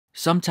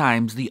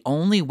Sometimes the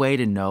only way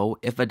to know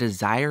if a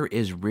desire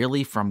is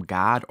really from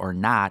God or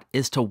not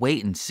is to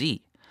wait and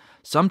see.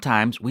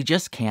 Sometimes we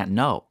just can't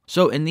know.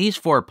 So in these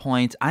 4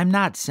 points, I'm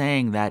not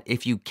saying that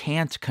if you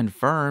can't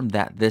confirm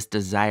that this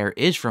desire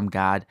is from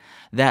God,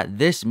 that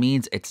this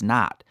means it's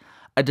not.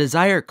 A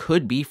desire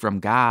could be from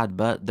God,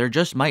 but there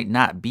just might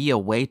not be a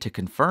way to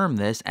confirm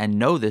this and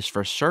know this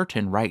for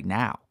certain right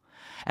now.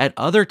 At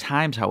other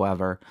times,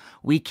 however,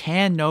 we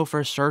can know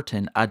for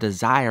certain a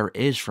desire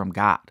is from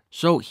God.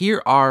 So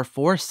here are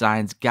 4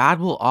 signs God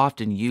will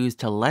often use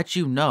to let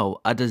you know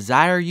a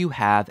desire you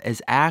have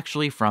is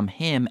actually from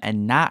Him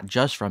and not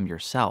just from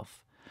yourself.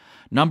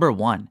 Number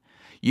 1,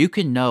 you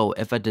can know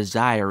if a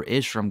desire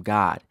is from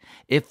God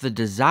if the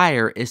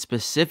desire is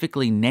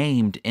specifically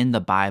named in the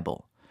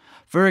Bible.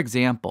 For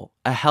example,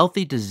 a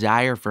healthy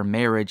desire for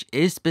marriage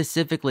is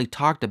specifically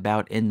talked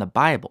about in the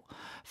Bible.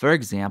 For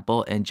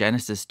example, in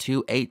Genesis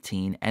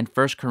 2:18 and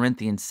 1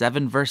 Corinthians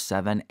 7 verse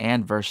 7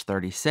 and verse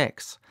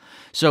 36.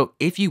 So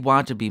if you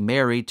want to be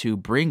married to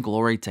bring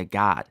glory to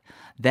God,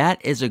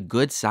 that is a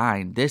good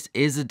sign this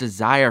is a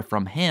desire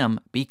from Him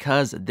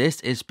because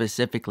this is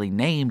specifically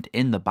named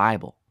in the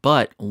Bible.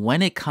 But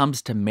when it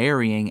comes to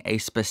marrying a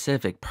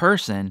specific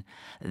person,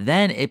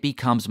 then it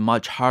becomes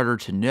much harder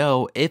to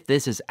know if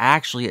this is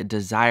actually a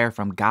desire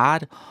from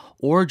God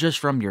or just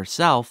from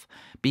yourself,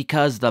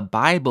 because the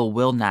Bible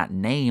will not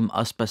name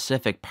a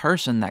specific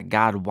person that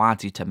God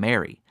wants you to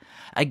marry.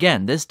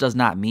 Again, this does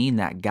not mean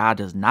that God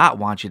does not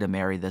want you to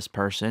marry this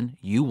person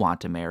you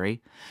want to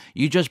marry.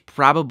 You just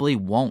probably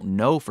won't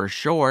know for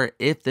sure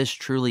if this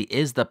truly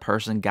is the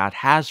person God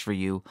has for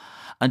you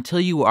until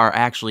you are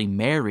actually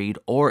married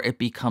or it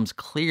becomes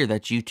clear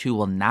that you two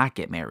will not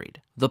get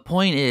married. The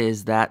point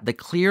is that the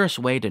clearest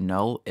way to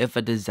know if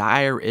a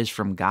desire is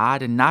from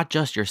God and not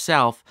just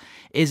yourself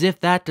is if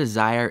that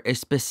desire is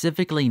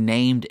specifically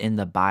named in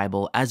the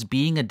Bible as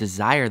being a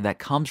desire that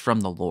comes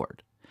from the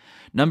Lord.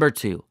 Number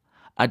 2,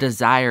 a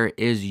desire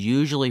is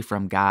usually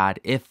from God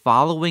if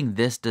following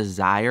this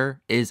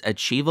desire is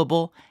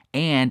achievable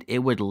and it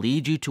would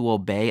lead you to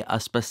obey a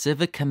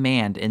specific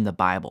command in the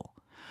Bible.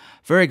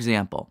 For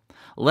example,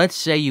 let's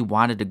say you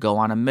wanted to go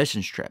on a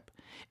missions trip.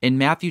 In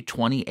Matthew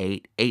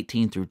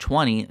 28:18 through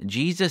 20,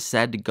 Jesus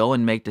said to go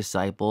and make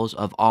disciples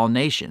of all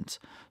nations.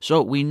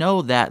 So we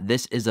know that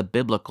this is a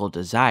biblical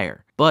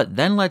desire. But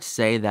then let's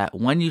say that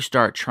when you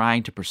start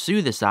trying to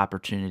pursue this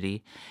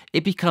opportunity,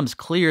 it becomes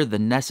clear the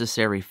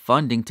necessary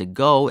funding to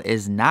go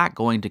is not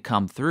going to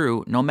come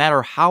through no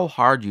matter how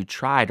hard you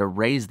try to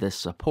raise this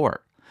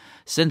support.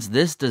 Since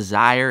this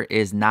desire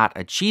is not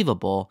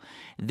achievable,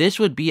 this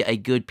would be a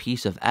good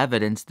piece of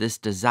evidence this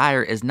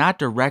desire is not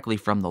directly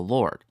from the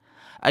Lord.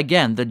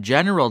 Again, the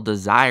general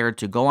desire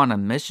to go on a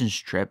missions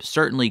trip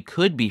certainly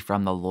could be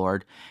from the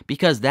Lord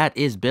because that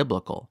is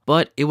biblical,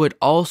 but it would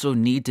also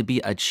need to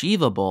be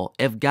achievable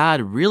if God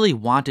really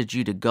wanted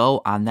you to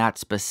go on that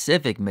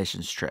specific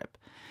missions trip.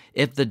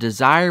 If the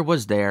desire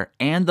was there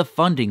and the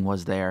funding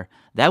was there,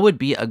 that would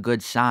be a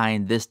good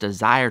sign this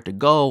desire to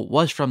go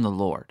was from the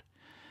Lord.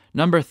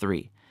 Number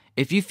 3,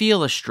 if you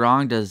feel a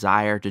strong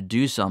desire to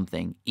do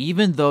something,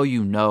 even though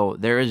you know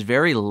there is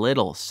very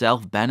little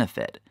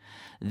self-benefit,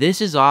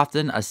 this is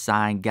often a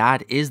sign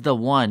God is the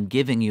one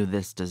giving you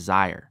this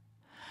desire.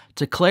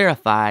 To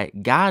clarify,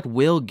 God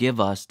will give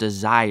us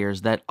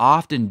desires that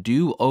often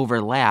do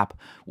overlap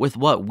with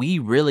what we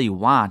really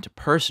want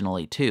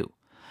personally too.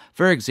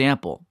 For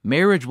example,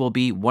 marriage will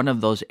be one of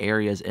those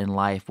areas in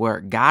life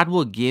where God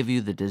will give you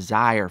the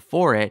desire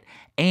for it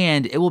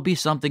and it will be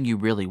something you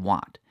really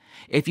want.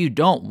 If you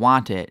don't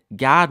want it,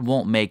 God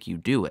won't make you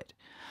do it.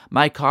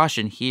 My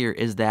caution here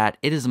is that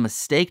it is a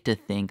mistake to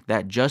think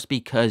that just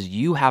because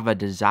you have a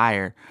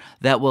desire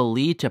that will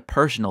lead to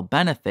personal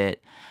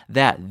benefit,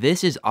 that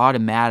this is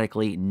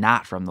automatically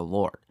not from the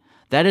Lord.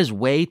 That is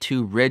way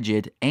too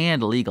rigid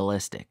and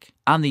legalistic.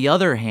 On the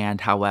other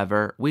hand,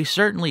 however, we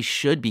certainly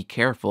should be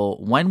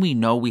careful when we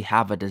know we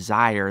have a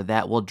desire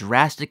that will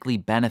drastically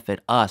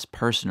benefit us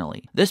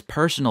personally. This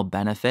personal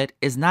benefit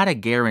is not a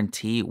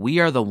guarantee we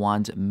are the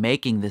ones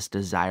making this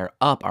desire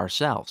up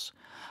ourselves.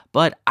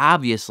 But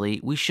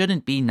obviously, we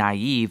shouldn't be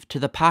naive to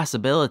the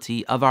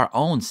possibility of our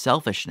own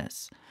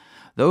selfishness.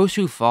 Those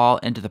who fall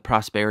into the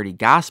prosperity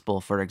gospel,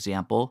 for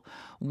example,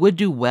 would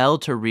do well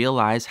to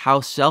realize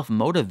how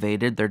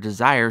self-motivated their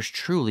desires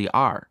truly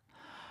are.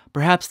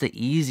 Perhaps the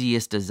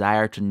easiest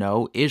desire to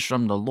know is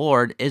from the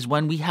Lord is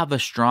when we have a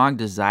strong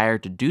desire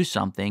to do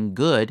something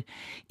good,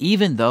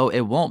 even though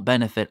it won't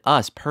benefit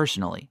us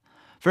personally.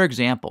 For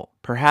example,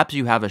 perhaps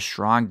you have a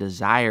strong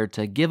desire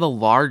to give a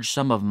large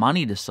sum of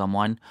money to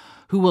someone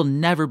who will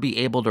never be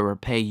able to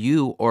repay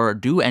you or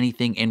do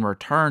anything in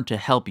return to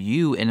help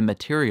you in a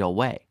material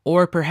way.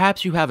 Or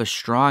perhaps you have a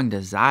strong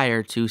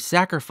desire to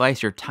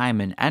sacrifice your time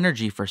and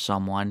energy for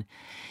someone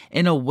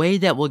in a way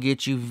that will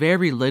get you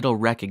very little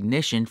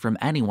recognition from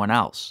anyone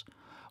else.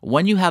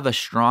 When you have a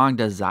strong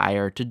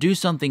desire to do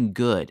something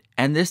good,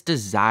 and this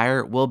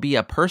desire will be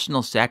a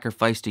personal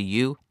sacrifice to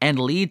you and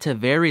lead to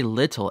very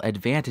little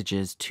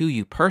advantages to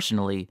you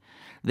personally,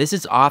 This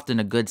is often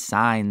a good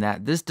sign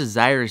that this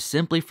desire is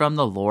simply from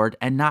the Lord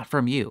and not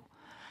from you.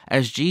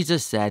 As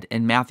Jesus said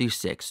in Matthew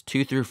 6,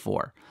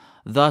 2-4,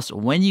 "Thus,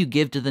 when you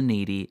give to the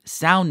needy,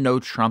 sound no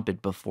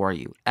trumpet before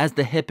you, as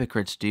the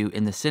hypocrites do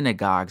in the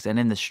synagogues and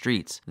in the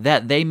streets,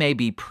 that they may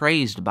be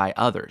praised by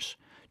others.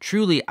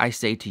 Truly, I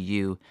say to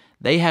you,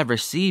 they have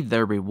received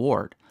their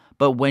reward.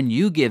 But when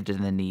you give to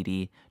the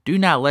needy, do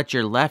not let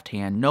your left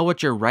hand know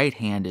what your right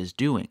hand is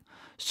doing,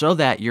 so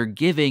that your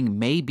giving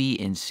may be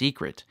in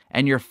secret,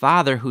 and your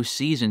Father who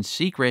sees in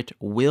secret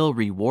will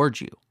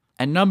reward you."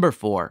 And number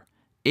 4,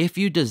 if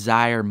you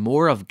desire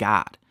more of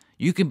God,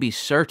 you can be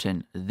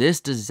certain this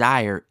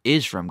desire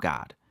is from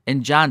God.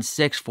 In John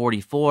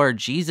 6:44,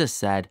 Jesus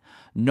said,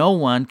 "No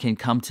one can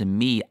come to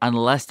me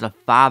unless the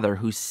Father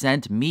who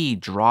sent me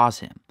draws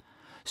him."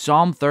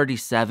 Psalm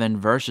 37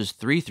 verses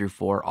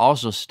 3-4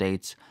 also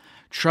states,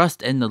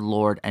 "Trust in the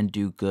Lord and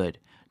do good.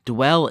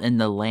 Dwell in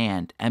the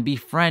land and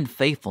befriend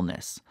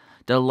faithfulness.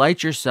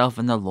 Delight yourself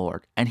in the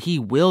Lord, and he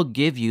will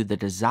give you the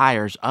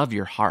desires of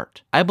your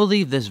heart." I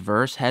believe this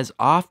verse has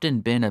often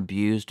been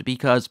abused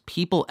because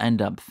people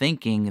end up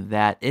thinking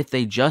that if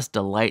they just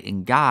delight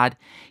in God,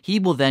 he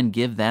will then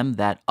give them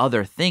that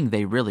other thing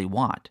they really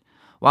want.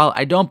 While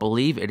I don't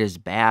believe it is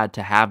bad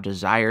to have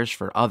desires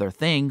for other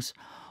things,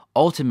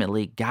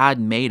 ultimately, God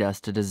made us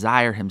to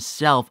desire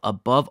himself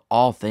above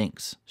all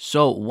things.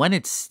 So when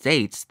it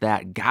states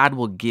that God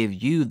will give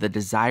you the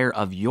desire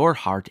of your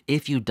heart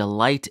if you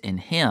delight in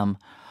him,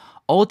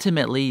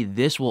 ultimately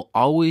this will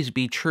always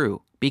be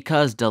true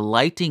because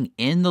delighting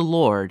in the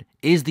Lord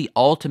is the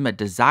ultimate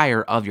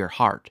desire of your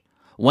heart.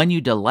 When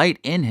you delight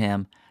in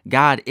him,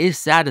 God is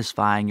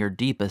satisfying your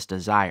deepest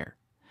desire.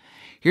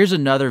 Here's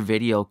another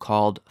video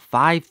called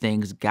 5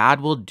 Things God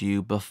Will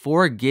Do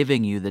Before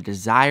Giving You the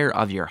Desire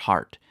of Your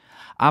Heart.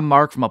 I'm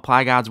Mark from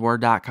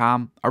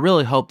ApplyGodsWord.com. I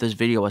really hope this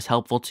video was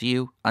helpful to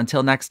you.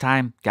 Until next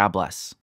time, God bless.